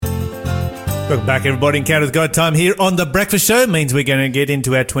Welcome back, everybody. Encounter with God time here on The Breakfast Show. Means we're going to get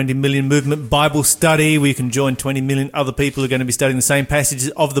into our 20 Million Movement Bible study. We can join 20 million other people who are going to be studying the same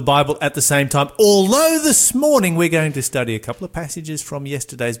passages of the Bible at the same time. Although this morning we're going to study a couple of passages from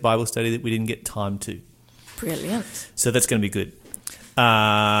yesterday's Bible study that we didn't get time to. Brilliant. So that's going to be good.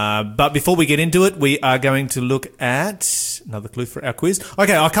 But before we get into it, we are going to look at another clue for our quiz.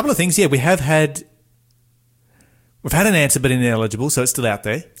 Okay, a couple of things. Yeah, we've had an answer but ineligible, so it's still out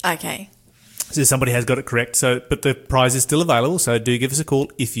there. Okay. So somebody has got it correct, but the prize is still available, so do give us a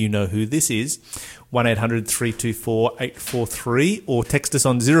call if you know who this is. 1-800-324-843 or text us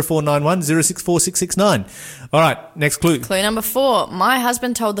on 0491 064 669. All right, next clue. Clue number 4. My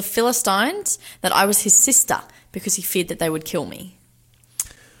husband told the Philistines that I was his sister because he feared that they would kill me.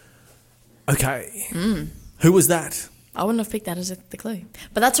 Okay. Who was that? I wouldn't have picked that as the clue.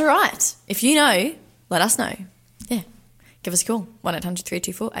 But that's all right. If you know, let us know. Yeah. Give us a call.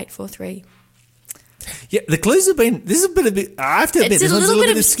 1-800-324-843. Yeah, the clues have been... This has been a bit... I have to admit, this one's a little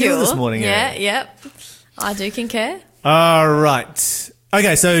bit obscure this morning. Yeah, yep. I do concur. All right.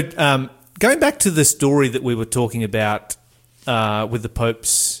 Okay, so going back to the story that we were talking about with the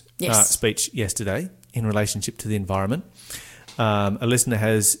Pope's speech yesterday in relationship to the environment, a listener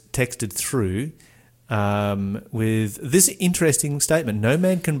has texted through with this interesting statement: no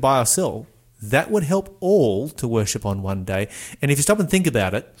man can buy or sell. That would help all to worship on one day. And if you stop and think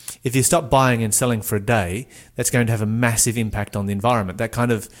about it, if you stop buying and selling for a day, that's going to have a massive impact on the environment. That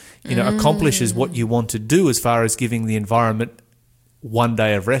kind of, accomplishes what you want to do as far as giving the environment one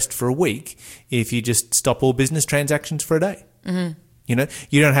day of rest for a week if you just stop all business transactions for a day. Mm-hmm.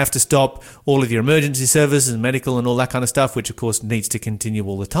 You don't have to stop all of your emergency services and medical and all that kind of stuff, which of course needs to continue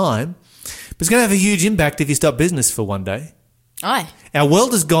all the time. But it's going to have a huge impact if you stop business for one day. Aye. Our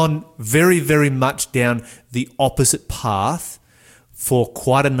world has gone very, very much down the opposite path for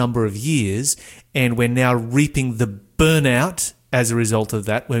quite a number of years, and we're now reaping the burnout as a result of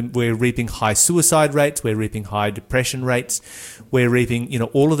that. We're reaping high suicide rates, we're reaping high depression rates, we're reaping,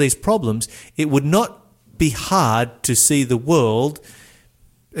 all of these problems. It would not be hard to see the world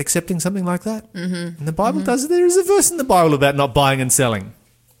accepting something like that. Mm-hmm. And the Bible does. There is a verse in the Bible about not buying and selling.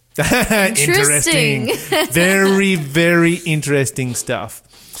 Interesting. Very, very interesting stuff.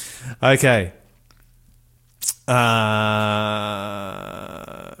 Okay. Okay,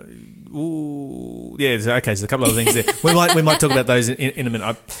 so a couple of other things there. We might talk about those in a minute.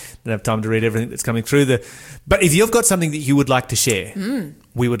 I don't have time to read everything that's coming through there. But if you've got something that you would like to share,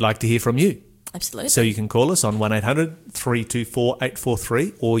 we would like to hear from you. Absolutely. So you can call us on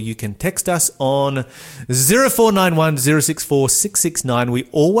 1-800-324-843 or you can text us on 0491 064 669. We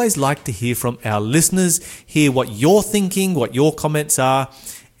always like to hear from our listeners, hear what you're thinking, what your comments are,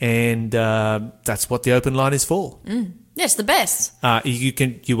 and that's what the open line is for. Yeah, it's the best.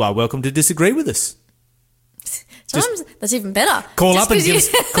 You are welcome to disagree with us. Sometimes that's even better. Call up and give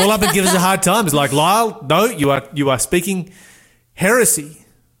us a hard time. It's like, Lyle, no, you are speaking heresy.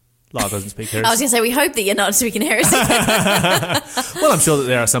 Lyle doesn't speak heresy. I was going to say, we hope that you're not speaking heresy. Well, I'm sure that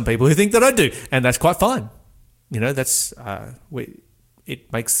there are some people who think that I do, and that's quite fine. That's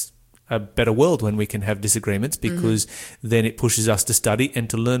it makes a better world when we can have disagreements because then it pushes us to study and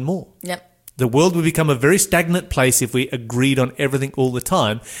to learn more. Yep. The world would become a very stagnant place if we agreed on everything all the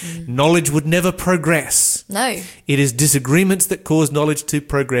time. Knowledge would never progress. No. It is disagreements that cause knowledge to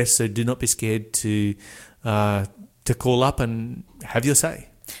progress, so do not be scared to call up and have your say.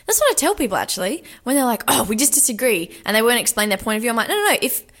 That's what I tell people, actually, when they're like, oh, we just disagree, and they won't explain their point of view. I'm like, no,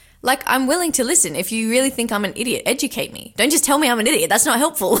 I'm willing to listen. If you really think I'm an idiot, educate me. Don't just tell me I'm an idiot. That's not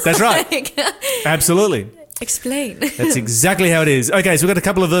helpful. That's right. Absolutely. Explain. That's exactly how it is. Okay, so we've got a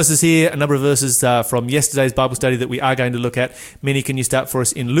couple of verses here, a number of verses from yesterday's Bible study that we are going to look at. Minnie, can you start for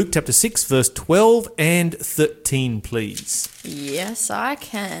us in Luke chapter 6, verse 12 and 13, please? Yes, I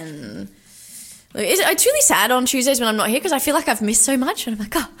can. It's really sad on Tuesdays when I'm not here because I feel like I've missed so much and I'm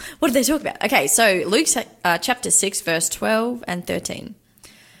like, oh, what did they talk about? Okay, so Luke chapter 6, verse 12 and 13.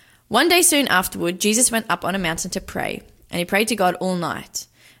 One day soon afterward, Jesus went up on a mountain to pray, and he prayed to God all night.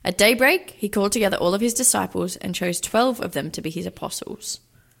 At daybreak, he called together all of his disciples and chose 12 of them to be his apostles.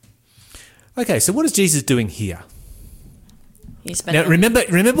 Okay, so what is Jesus doing here? Now, remember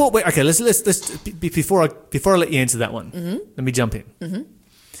what we... Okay, let's before I let you answer that one, let me jump in. Mm-hmm.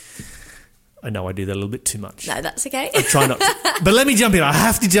 I know I do that a little bit too much. No, that's okay. I try not to. But let me jump in. I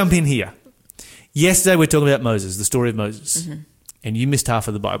have to jump in here. Yesterday we're talking about Moses, the story of Moses. Mm-hmm. And you missed half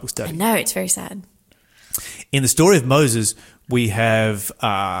of the Bible study. I know, it's very sad. In the story of Moses, we have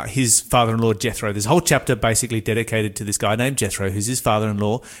his father-in-law Jethro. There's a whole chapter basically dedicated to this guy named Jethro, who's his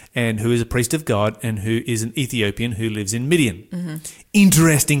father-in-law and who is a priest of God and who is an Ethiopian who lives in Midian. Mm-hmm.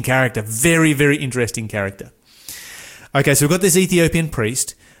 Interesting character. Very, very interesting character. Okay, so we've got this Ethiopian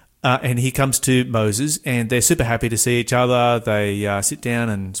priest and he comes to Moses and they're super happy to see each other. They sit down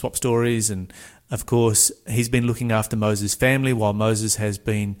and swap stories, and of course he's been looking after Moses' family while Moses has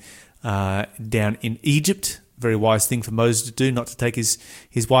been down in Egypt. Very wise thing for Moses to do, not to take his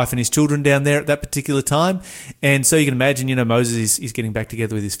wife and his children down there at that particular time. And so you can imagine, Moses is getting back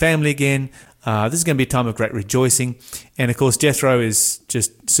together with his family again. This is going to be a time of great rejoicing. And of course, Jethro is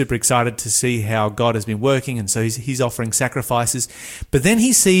just super excited to see how God has been working. And so he's offering sacrifices. But then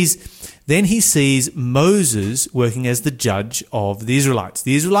he sees Moses working as the judge of the Israelites.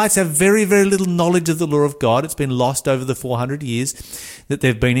 The Israelites have very, very little knowledge of the law of God. It's been lost over the 400 years that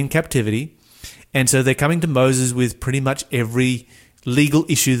they've been in captivity. And so they're coming to Moses with pretty much every legal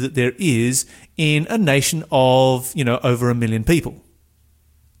issue that there is in a nation of, over 1 million people.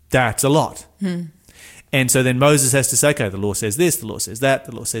 That's a lot. And so then Moses has to say, okay, the law says this, the law says that,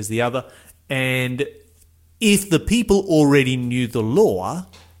 the law says the other. And if the people already knew the law,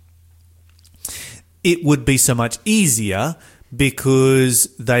 it would be so much easier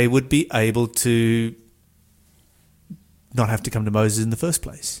because they would be able to not have to come to Moses in the first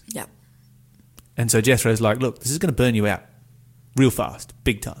place. Yeah. And so Jethro's like, look, this is going to burn you out real fast,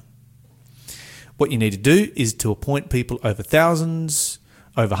 big time. What you need to do is to appoint people over thousands,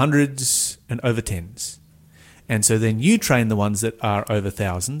 over hundreds, and over tens. And so then you train the ones that are over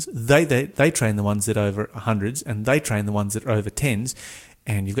thousands, they train the ones that are over hundreds, and they train the ones that are over tens,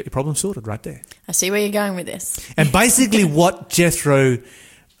 and you've got your problem sorted right there. I see where you're going with this. And basically what Jethro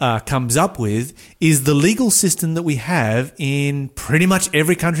comes up with is the legal system that we have in pretty much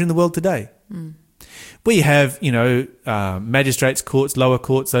every country in the world today. We have, magistrates, courts, lower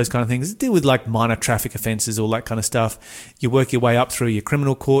courts, those kind of things. Deal with like minor traffic offences, all that kind of stuff. You work your way up through your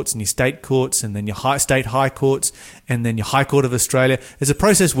criminal courts and your state courts and then your state high courts and then your High Court of Australia. There's a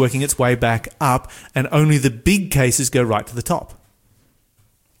process working its way back up, and only the big cases go right to the top.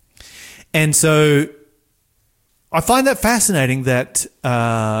 And so I find that fascinating that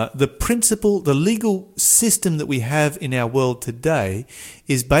the legal system that we have in our world today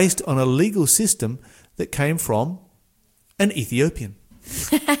is based on a legal system that came from an Ethiopian.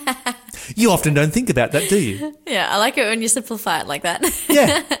 You often don't think about that, do you? Yeah, I like it when you simplify it like that.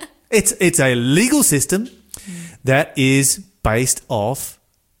 Yeah, it's a legal system that is based off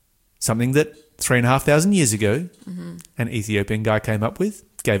something that 3,500 years ago an Ethiopian guy came up with,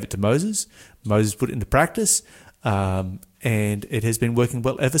 gave it to Moses. Moses put it into practice. And it has been working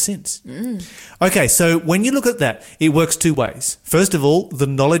well ever since. Okay, so when you look at that, it works two ways. First of all, the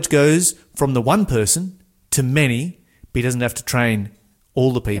knowledge goes from the one person to many, but he doesn't have to train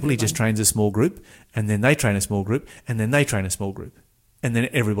all the people. Everyone. He just trains a small group, and then they train a small group, and then they train a small group, and then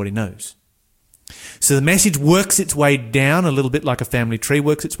everybody knows. So the message works its way down a little bit like a family tree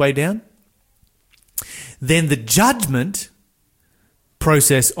works its way down. Then the judgment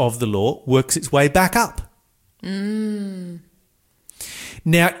process of the law works its way back up. Now,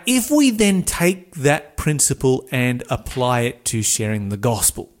 if we then take that principle and apply it to sharing the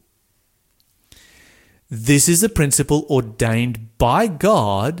gospel, this is a principle ordained by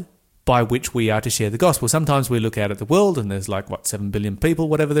God by which we are to share the gospel. Sometimes we look out at the world and there's 7 billion people,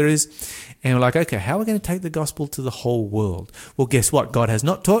 whatever there is, and we're like, okay, how are we going to take the gospel to the whole world? Well, guess what? God has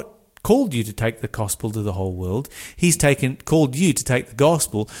not called you to take the gospel to the whole world. He's called you to take the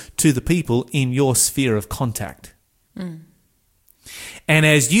gospel to the people in your sphere of contact. And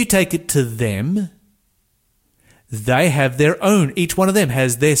as you take it to them, they have their own. Each one of them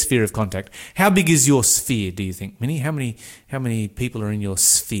has their sphere of contact. How big is your sphere, do you think, Minnie? How many people are in your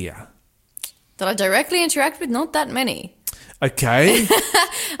sphere? That I directly interact with? Not that many. Okay.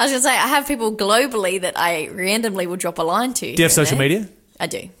 I was going to say, I have people globally that I randomly will drop a line to. Do you have social media? I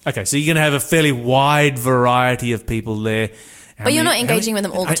do. Okay, so you're going to have a fairly wide variety of people there. But you're not engaging with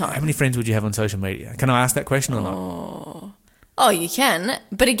them all the time. How many friends would you have on social media? Can I ask that question or not? Oh, you can.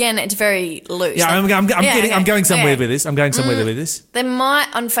 But again, it's very loose. Yeah, I'm going somewhere with this. I'm going somewhere with this. There might,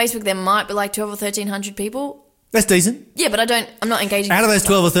 on Facebook, there might be 12 or 1,300 people. That's decent. Yeah, but I'm not engaging. Out of those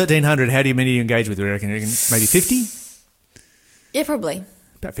 12 or 1,300, how many do you engage with? You reckon maybe 50? Yeah, probably.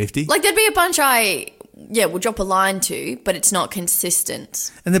 About 50. There'd be a bunch will drop a line to, but it's not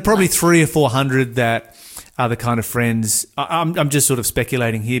consistent. And there are probably 300 or 400 that are the kind of friends. I'm just sort of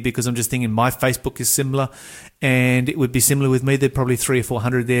speculating here because I'm just thinking my Facebook is similar, and it would be similar with me. There'd probably 300 or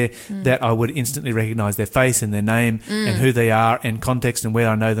 400 there that I would instantly recognise their face and their name and who they are and context and where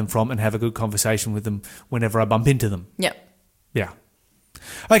I know them from, and have a good conversation with them whenever I bump into them. Yep. Yeah.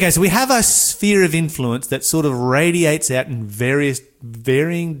 Okay, so we have a sphere of influence that sort of radiates out in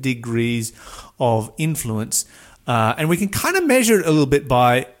varying degrees of influence, and we can kind of measure it a little bit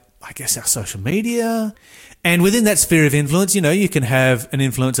by, I guess, our social media. And within that sphere of influence, you can have an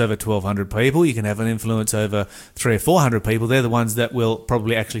influence over 1,200 people. You can have an influence over 300 or 400 people. They're the ones that will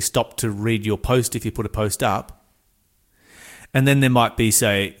probably actually stop to read your post if you put a post up. And then there might be,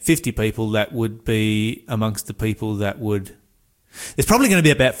 say, 50 people that would be amongst the people that would... There's probably going to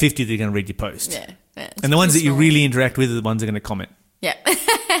be about 50 that are going to read your post. Yeah. And the ones that you really interact with are the ones that are going to comment. Yeah.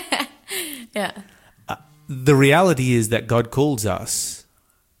 Yeah. The reality is that God calls us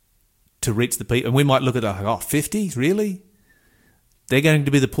to reach the people. And we might look at that, 50? Really? They're going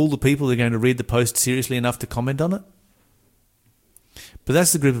to be the pool of people that are going to read the post seriously enough to comment on it? But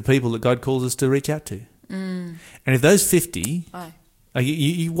that's the group of people that God calls us to reach out to. And if those 50...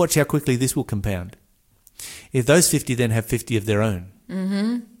 You watch how quickly this will compound. If those 50 then have 50 of their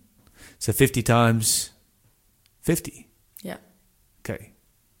own. So 50 times 50. Yeah. Okay.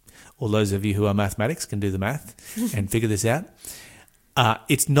 All those of you who are mathematics can do the math and figure this out.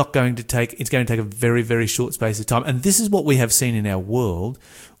 It's going to take a very, very short space of time. And this is what we have seen in our world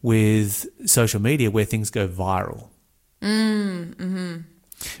with social media, where things go viral.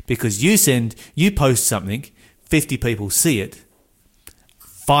 Because you post something, 50 people see it,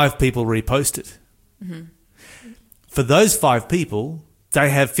 5 people repost it. For those 5 people,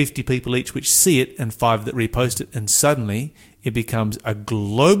 they have 50 people each which see it and 5 that repost it, and suddenly it becomes a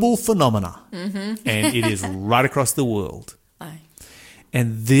global phenomena, and it is right across the world.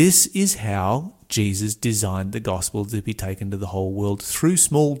 And this is how Jesus designed the gospel to be taken to the whole world, through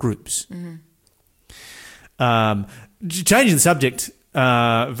small groups. Changing the subject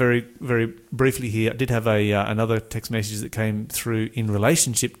very, very briefly here, I did have another text message that came through in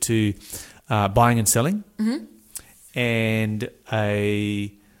relationship to buying and selling, and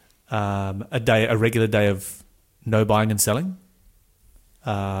a regular day of no buying and selling,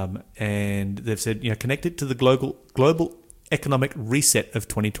 and they've said, connect it to the global economic reset of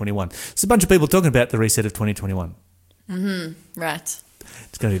 2021. There's a bunch of people talking about the reset of 2021. Right. It's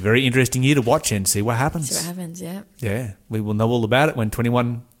going to be a very interesting year to watch and see what happens. Yeah. Yeah, we will know all about it when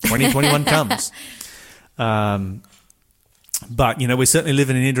 2021 comes. But, we certainly live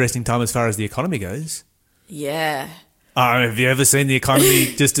in an interesting time as far as the economy goes. Yeah. Have you ever seen the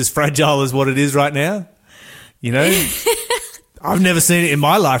economy just as fragile as what it is right now? I've never seen it in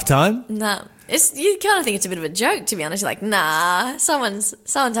my lifetime. No. You kind of think it's a bit of a joke, to be honest. You're like, nah, someone's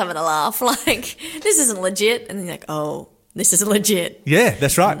having a laugh. Like, this isn't legit. And then you're like, oh, this is legit. Yeah,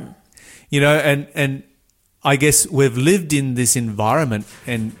 that's right. And I guess we've lived in this environment,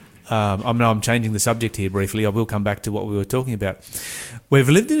 and I'm changing the subject here briefly. I will come back to what we were talking about. We've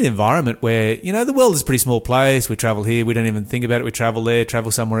lived in an environment where, the world is a pretty small place. We travel here. We don't even think about it. We travel there,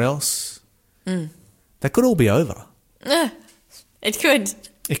 travel somewhere else. That could all be over. It could.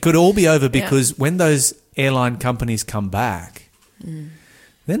 It could all be over because when those airline companies come back,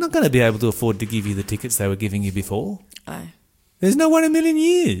 they're not going to be able to afford to give you the tickets they were giving you before. There's no one in a million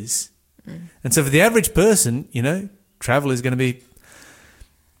years. And so for the average person, travel is going to be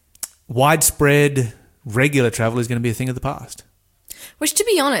widespread, regular travel is going to be a thing of the past. Which, to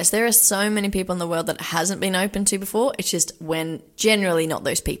be honest, there are so many people in the world that it hasn't been open to before. It's just generally not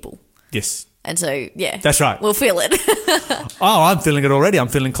those people. Yes. And so, yeah. That's right. We'll feel it. I'm feeling it already. I'm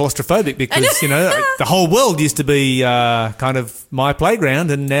feeling claustrophobic because, the whole world used to be kind of my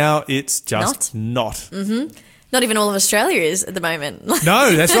playground, and now it's just not. Not even all of Australia is at the moment.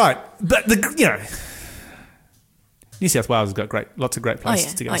 No, that's right. But, New South Wales has got lots of great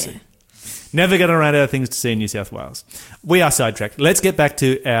places to go see. Never going to run out of things to see in New South Wales. We are sidetracked. Let's get back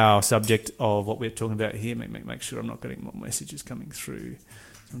to our subject of what we're talking about here. Make sure I'm not getting more messages coming through.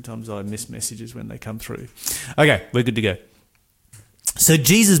 Sometimes I miss messages when they come through. Okay, we're good to go. So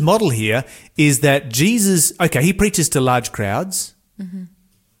Jesus' model here is that Jesus, he preaches to large crowds,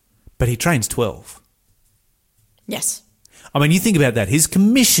 but he trains 12. Yes. You think about that. His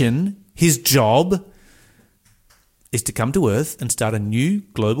commission, his job, is to come to earth and start a new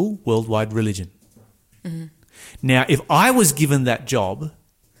global worldwide religion. Now, if I was given that job,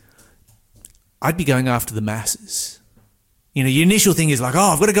 I'd be going after the masses. Your initial thing is like,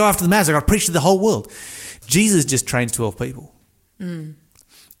 I've got to go after the masses. I've got to preach to the whole world. Jesus just trains 12 people. And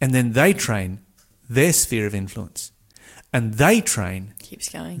then they train their sphere of influence. And they train keeps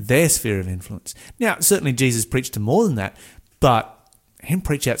going. Their sphere of influence. Now, certainly Jesus preached to more than that, but he didn't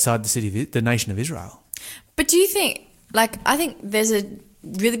preach outside the nation of Israel. But do you think, I think there's a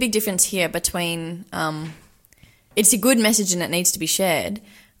really big difference here between it's a good message and it needs to be shared,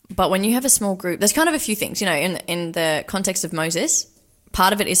 but when you have a small group, there's kind of a few things, in the context of Moses.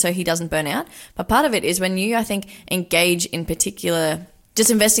 Part of it is so he doesn't burn out, but part of it is when you, I think, engage in particular,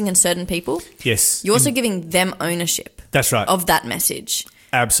 just investing in certain people. Yes. You're also giving them ownership. That's right. Of that message.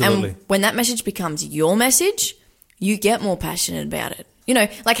 Absolutely. And when that message becomes your message, you get more passionate about it.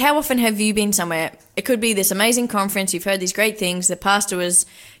 How often have you been somewhere? It could be this amazing conference. You've heard these great things. The pastor was,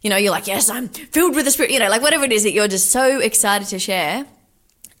 you're like, yes, I'm filled with the Spirit. Whatever it is that you're just so excited to share,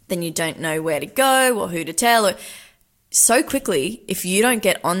 then you don't know where to go or who to tell. So quickly, if you don't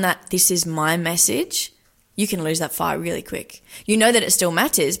get on that, this is my message, you can lose that fire really quick. You know that it still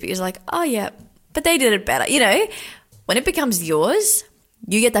matters because oh yeah, but they did it better. When it becomes yours,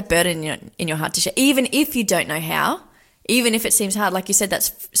 you get that burden in your heart to share, even if you don't know how, even if it seems hard. Like you said, that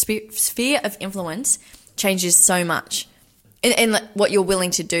sphere of influence changes so much in what you're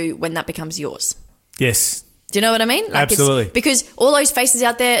willing to do when that becomes yours. Yes. Do you know what I mean? Absolutely. Because all those faces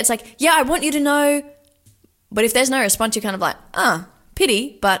out there, it's yeah, I want you to know. But if there's no response, you're kind of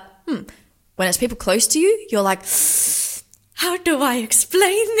pity. But when it's people close to you, you're like, how do I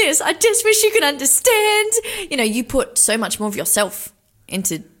explain this? I just wish you could understand. You put so much more of yourself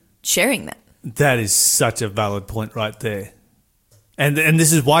into sharing that. That is such a valid point right there. And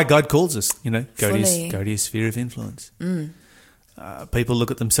this is why God calls us, go to your sphere of influence. People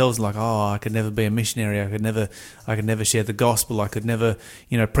look at themselves like, I could never be a missionary. I could never share the gospel. I could never,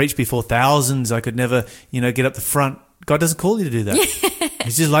 preach before thousands. I could never, get up the front. God doesn't call you to do that.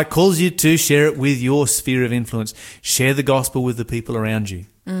 He's just calls you to share it with your sphere of influence. Share the gospel with the people around you.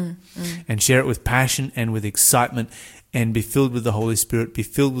 And share it with passion and with excitement and be filled with the Holy Spirit, be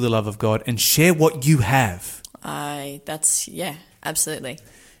filled with the love of God and share what you have. Absolutely.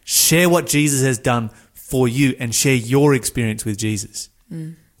 Share what Jesus has done for you and share your experience with Jesus.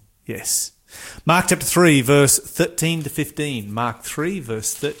 Yes. Mark chapter 3, verse 13 to 15. Mark 3,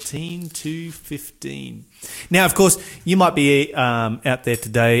 verse 13 to 15. Now, of course, you might be out there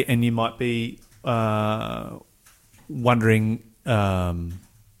today and you might be wondering,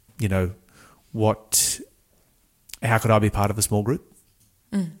 how could I be part of a small group?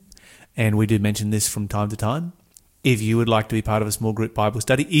 And we do mention this from time to time. If you would like to be part of a small group Bible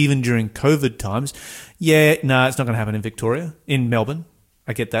study, even during COVID times, it's not going to happen in Victoria, in Melbourne.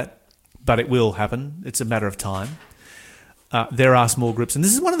 I get that, but it will happen. It's a matter of time. There are small groups, and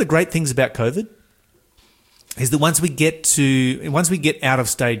this is one of the great things about COVID, is that once we get out of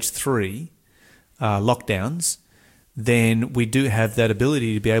stage 3 lockdowns, then we do have that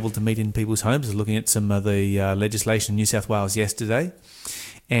ability to be able to meet in people's homes. I was looking at some of the legislation in New South Wales yesterday.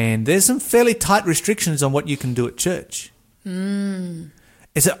 And there's some fairly tight restrictions on what you can do at church.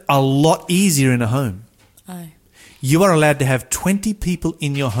 It's a lot easier in a home. You are allowed to have 20 people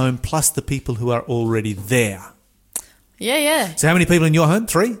in your home plus the people who are already there. Yeah. So how many people in your home?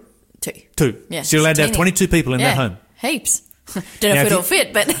 3? 2. Yeah, so you're allowed to have 22 people in that home. Heaps. Don't know if it'll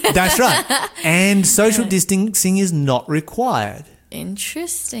fit, but... That's right. And social distancing is not required.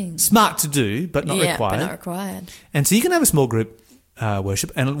 Interesting. Smart to do, but not required. But not required. And so you can have a small group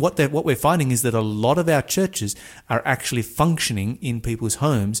worship. And what we're finding is that a lot of our churches are actually functioning in people's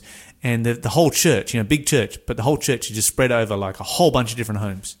homes, and the whole church, big church, but the whole church is just spread over a whole bunch of different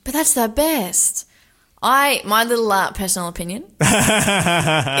homes. But that's the best. My little personal opinion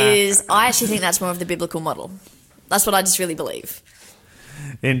is I actually think that's more of the biblical model. That's what I just really believe.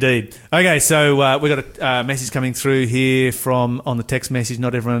 Indeed. Okay, so we've got a message coming through here on the text message.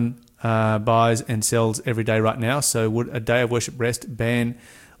 Not everyone buys and sells every day right now. So would a day of worship rest ban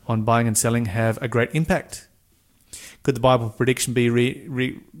on buying and selling have a great impact? Could the Bible prediction be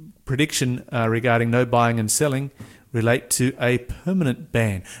regarding no buying and selling relate to a permanent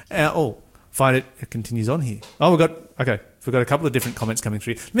ban? It continues on here. We've got a couple of different comments coming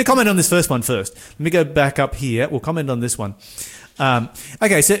through. Let me comment on this first one first. Let me go back up here. We'll comment on this one. So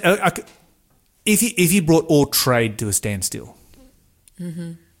if you brought all trade to a standstill,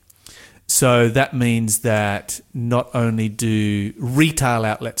 so that means that not only do retail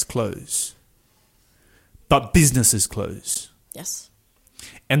outlets close, but businesses close. Yes.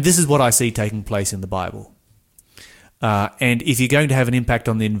 And this is what I see taking place in the Bible. And if you're going to have an impact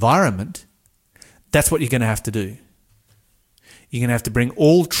on the environment, that's what you're going to have to do. You're going to have to bring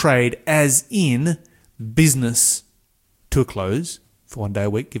all trade, as in business, to a close for one day a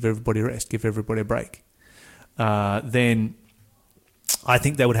week, give everybody a rest, give everybody a break. Then I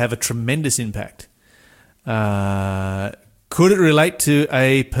think that would have a tremendous impact. Could it relate to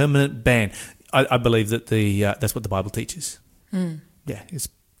a permanent ban? I believe that that's what the Bible teaches. Yeah, it's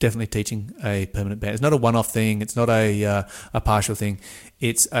definitely teaching a permanent ban. It's not a one-off thing. It's not a partial thing.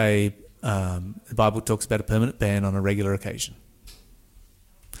 It's the Bible talks about a permanent ban on a regular occasion.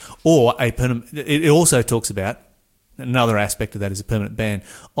 Or it also talks about another aspect of that is a permanent ban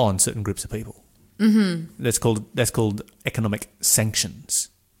on certain groups of people. Mm-hmm. That's called economic sanctions.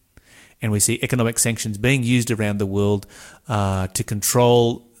 And we see economic sanctions being used around the world to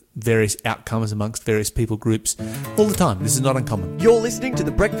control various outcomes amongst various people groups all the time. This is not uncommon. You're listening to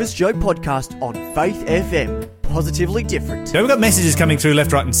the Breakfast Show podcast on Faith FM. Positively different. So we've got messages coming through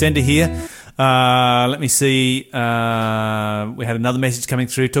left, right and centre here. Let me see. We had another message coming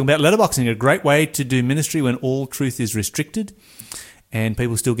through talking about letterboxing, a great way to do ministry when all truth is restricted and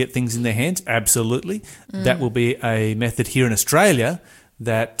people still get things in their hands. Absolutely. That will be a method here in Australia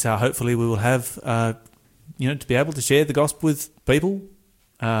that hopefully we will have, to be able to share the gospel with people.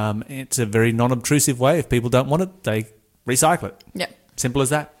 It's a very non-obtrusive way. If people don't want it, they recycle it. Yep. Simple as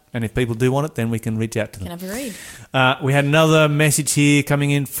that. And if people do want it, then we can reach out to them. Can have a read. We had another message here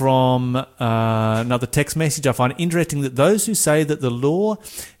coming in from another text message. I find it interesting that those who say that the law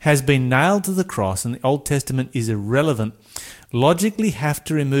has been nailed to the cross and the Old Testament is irrelevant logically have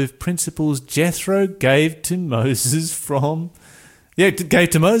to remove principles Jethro gave to Moses gave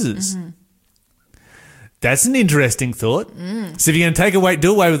to Moses. Mm-hmm. That's an interesting thought. So if you're going to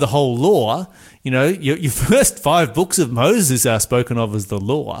do away with the whole law, your first 5 books of Moses are spoken of as the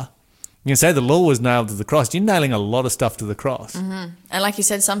law. You can say the law was nailed to the cross. You're nailing a lot of stuff to the cross. Mm-hmm. And like you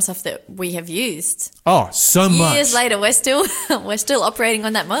said, some stuff that we have used. Oh, so much. Years later, we're still operating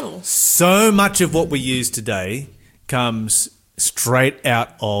on that model. So much of what we use today comes straight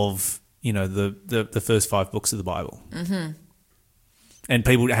out of, the first 5 books of the Bible. Mm-hmm. And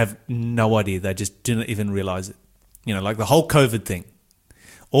people have no idea. They just do not even realise it. Like the whole COVID thing.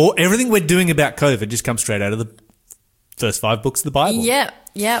 Or everything we're doing about COVID just comes straight out of the first 5 books of the Bible.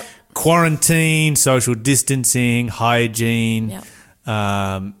 Yep. Quarantine, social distancing, hygiene. Yep.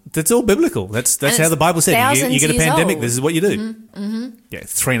 That's all biblical. That's how the Bible said. You get a pandemic, old. This is what you do. Mm-hmm. Yeah,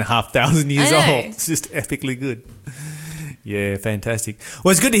 3,500 years old. It's just epically good. Yeah, fantastic.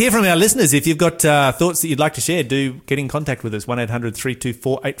 Well, it's good to hear from our listeners. If you've got thoughts that you'd like to share, do get in contact with us.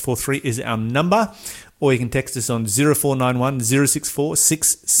 1-800-324-843 is our number. Or you can text us on 0491 064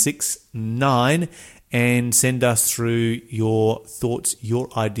 669 and send us through your thoughts,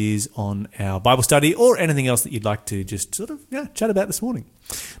 your ideas on our Bible study or anything else that you'd like to just sort of chat about this morning.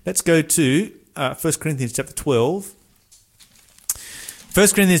 Let's go to 1 Corinthians chapter 12. 1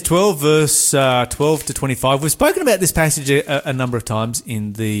 Corinthians 12, verse 12 to 25. We've spoken about this passage a number of times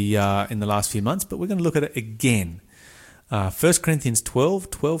in the last few months, but we're going to look at it again. 1 Corinthians 12,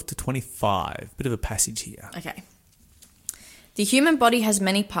 12 to 25. Bit of a passage here. Okay. The human body has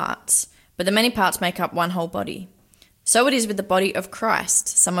many parts, but the many parts make up one whole body. So it is with the body of Christ.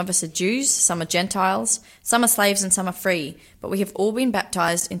 Some of us are Jews, some are Gentiles, some are slaves and some are free, but we have all been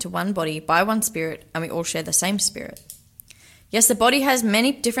baptized into one body by one Spirit, and we all share the same Spirit. Yes, the body has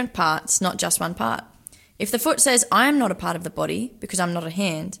many different parts, not just one part. If the foot says, I am not a part of the body because I'm not a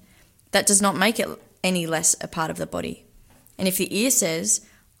hand, that does not make it any less a part of the body. And if the ear says,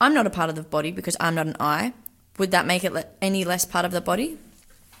 I'm not a part of the body because I'm not an eye, would that make it any less part of the body?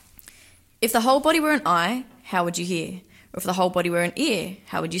 If the whole body were an eye, how would you hear? Or if the whole body were an ear,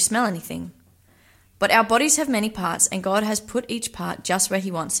 how would you smell anything? But our bodies have many parts, and God has put each part just where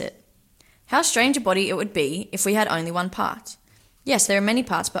he wants it. How strange a body it would be if we had only one part. Yes, there are many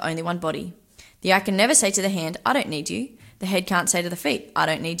parts, but only one body. The eye can never say to the hand, I don't need you. The head can't say to the feet, I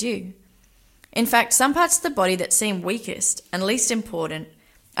don't need you. In fact, some parts of the body that seem weakest and least important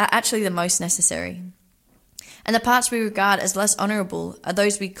are actually the most necessary. And the parts we regard as less honourable are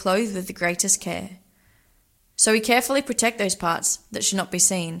those we clothe with the greatest care. So we carefully protect those parts that should not be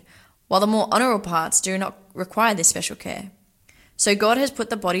seen, while the more honourable parts do not require this special care. So God has put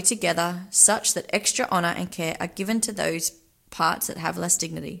the body together such that extra honour and care are given to those parts that have less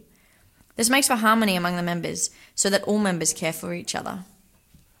dignity. This makes for harmony among the members, so that all members care for each other.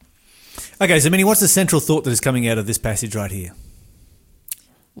 Okay, so Minnie, what's the central thought that is coming out of this passage right here?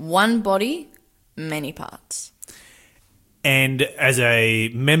 One body, many parts. And as a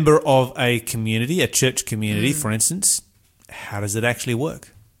member of a community, a church community, for instance, how does it actually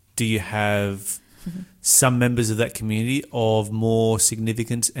work? Do you have some members of that community of more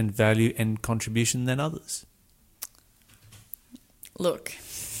significance and value and contribution than others? Look,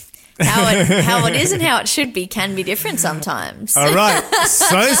 how it is and how it should be can be different sometimes. All right.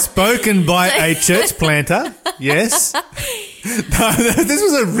 So spoken by a church planter. Yes. This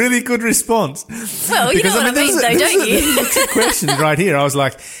was a really good response. Well, you know what I mean, though, don't you? This is a question right here. I was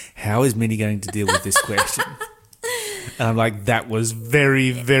like, how is Minnie going to deal with this question? And I'm like, that was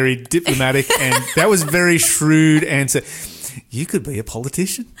very, very diplomatic and that was very shrewd answer. You could be a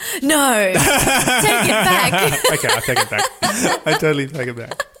politician. No. Take it back. Okay, I'll take it back. I totally take it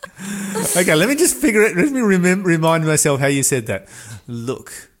back. Okay, let me just figure it. Let me remind myself how you said that.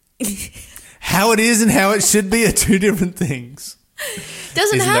 Look, how it is and how it should be are two different things.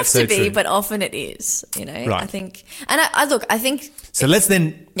 Doesn't Isn't have that to so be, true? but often it is, you know. Right. I think, and I think. So let's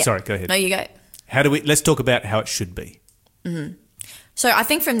then. Yeah. Sorry, go ahead. No, you go. Let's talk about how it should be. So I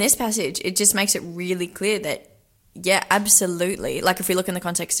think from this passage, it just makes it really clear that, yeah, absolutely. Like if we look in the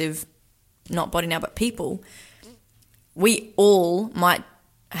context of not body now, but people, we all might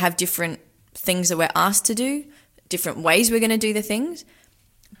have different things that we're asked to do, different ways we're going to do the things,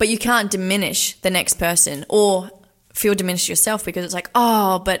 but you can't diminish the next person or feel diminished yourself because it's like,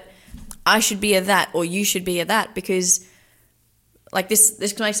 oh, but I should be a that or you should be a that, because like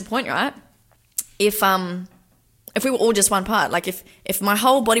this makes a point, right? If we were all just one part, like if my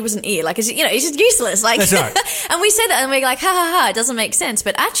whole body was an ear, like it's just useless. Like, that's right. And we say that and we're like, ha ha ha, it doesn't make sense.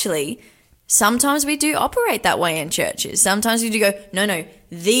 But actually, sometimes we do operate that way in churches. Sometimes we do go, no,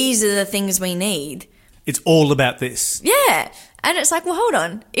 these are the things we need. It's all about this. Yeah. And it's like, well, hold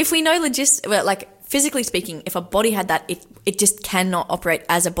on. If we know like physically speaking, if a body had that, it just cannot operate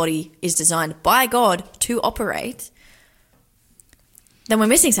as a body is designed by God to operate, then we're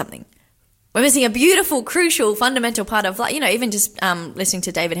missing something. We're missing a beautiful, crucial, fundamental part of life. Even just listening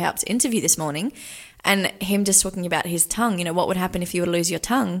to David Haupt's interview this morning and him just talking about his tongue, what would happen if you were to lose your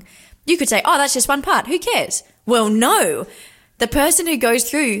tongue? You could say, oh, that's just one part. Who cares? Well, no. The person who goes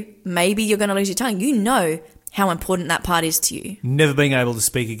through, maybe you're going to lose your tongue. You know how important that part is to you. Never being able to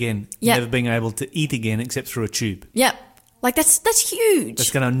speak again. Yep. Never being able to eat again except through a tube. Yep. Like that's huge.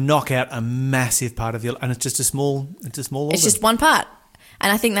 That's going to knock out a massive part of your, and it's just a small organ. It's just one part.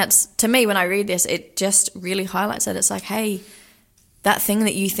 And I think that's, to me, when I read this, it just really highlights that. It's like, hey, that thing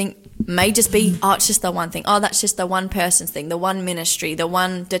that you think may just be, oh, it's just the one thing. Oh, that's just the one person's thing, the one ministry, the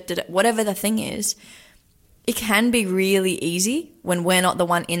one, whatever the thing is. It can be really easy when we're not the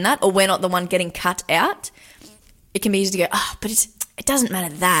one in that, or we're not the one getting cut out. It can be easy to go, oh, but it doesn't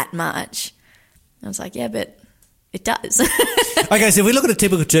matter that much. And I was like, yeah, but it does. Okay, so if we look at a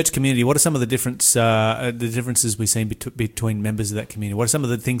typical church community, what are some of the differences we've seen between members of that community? What are some of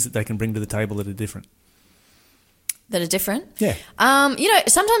the things that they can bring to the table that are different? That are different? Yeah.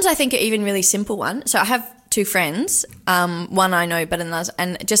 Sometimes I think even really simple one. So I have two friends. One I know better than others,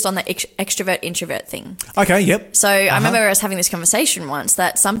 and just on the extrovert-introvert thing. Okay, yep. So I remember I was having this conversation once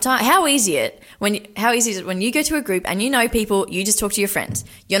that sometimes how easy is it when you go to a group and you know people, you just talk to your friends.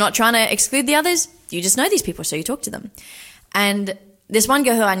 You're not trying to exclude the others. You just know these people, so you talk to them. And this one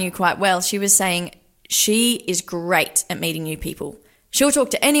girl who I knew quite well, she was saying she is great at meeting new people. She'll talk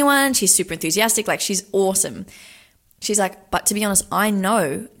to anyone. She's super enthusiastic. Like, she's awesome. She's like, but to be honest, I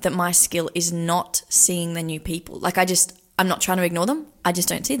know that my skill is not seeing the new people. Like, I'm not trying to ignore them. I just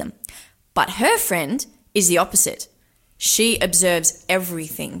don't see them. But her friend is the opposite. She observes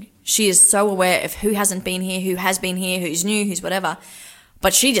everything. She is so aware of who hasn't been here, who has been here, who's new, who's whatever.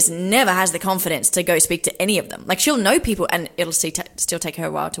 But she just never has the confidence to go speak to any of them. Like, she'll know people and it'll still take her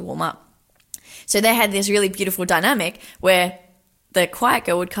a while to warm up. So they had this really beautiful dynamic where the quiet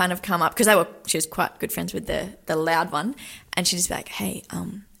girl would kind of come up, because she was quite good friends with the loud one, and she'd just be like, hey,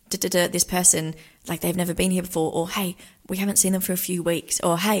 this person, like, they've never been here before, or hey, we haven't seen them for a few weeks,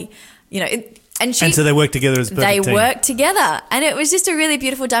 or hey, and so they work together as a perfect team. Work together, and it was just a really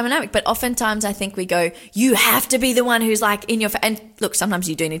beautiful dynamic. But oftentimes I think we go, you have to be the one who's like in your and look, sometimes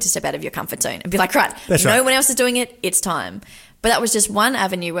you do need to step out of your comfort zone and be like, right, no one else is doing it, it's time. But that was just one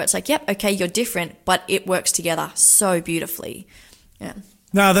avenue where it's like, yep, okay, you're different, but it works together so beautifully. Yeah.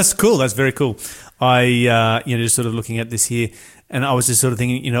 No, that's cool. That's very cool. I just sort of looking at this here, and I was just sort of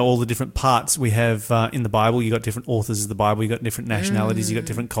thinking, all the different parts we have in the Bible. You got different authors of the Bible. You got different nationalities. You got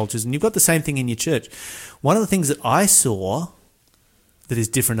different cultures, and you've got the same thing in your church. One of the things that I saw that is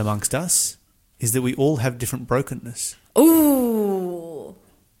different amongst us is that we all have different brokenness. Ooh,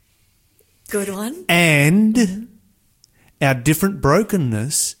 good one. And our different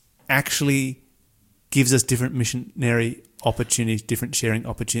brokenness actually gives us different missionary opportunities, different sharing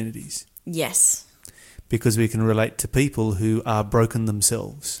opportunities. Yes. Because we can relate to people who are broken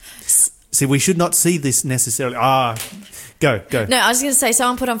themselves. See, we should not see this necessarily. Go. No, I was going to say,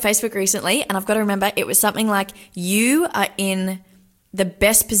 someone put on Facebook recently, and I've got to remember, it was something like, you are in the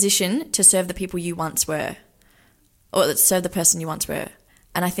best position to serve the people you once were, or serve the person you once were.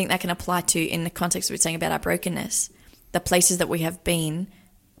 And I think that can apply to, in the context of what we're saying about our brokenness. the places that we have been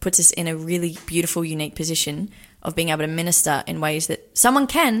puts us in a really beautiful, unique position of being able to minister in ways that someone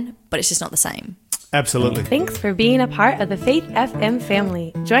can, but it's just not the same. Absolutely. Thanks for being a part of the Faith FM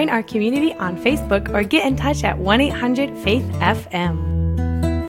family. Join our community on Facebook or get in touch at 1-800-FAITH-FM.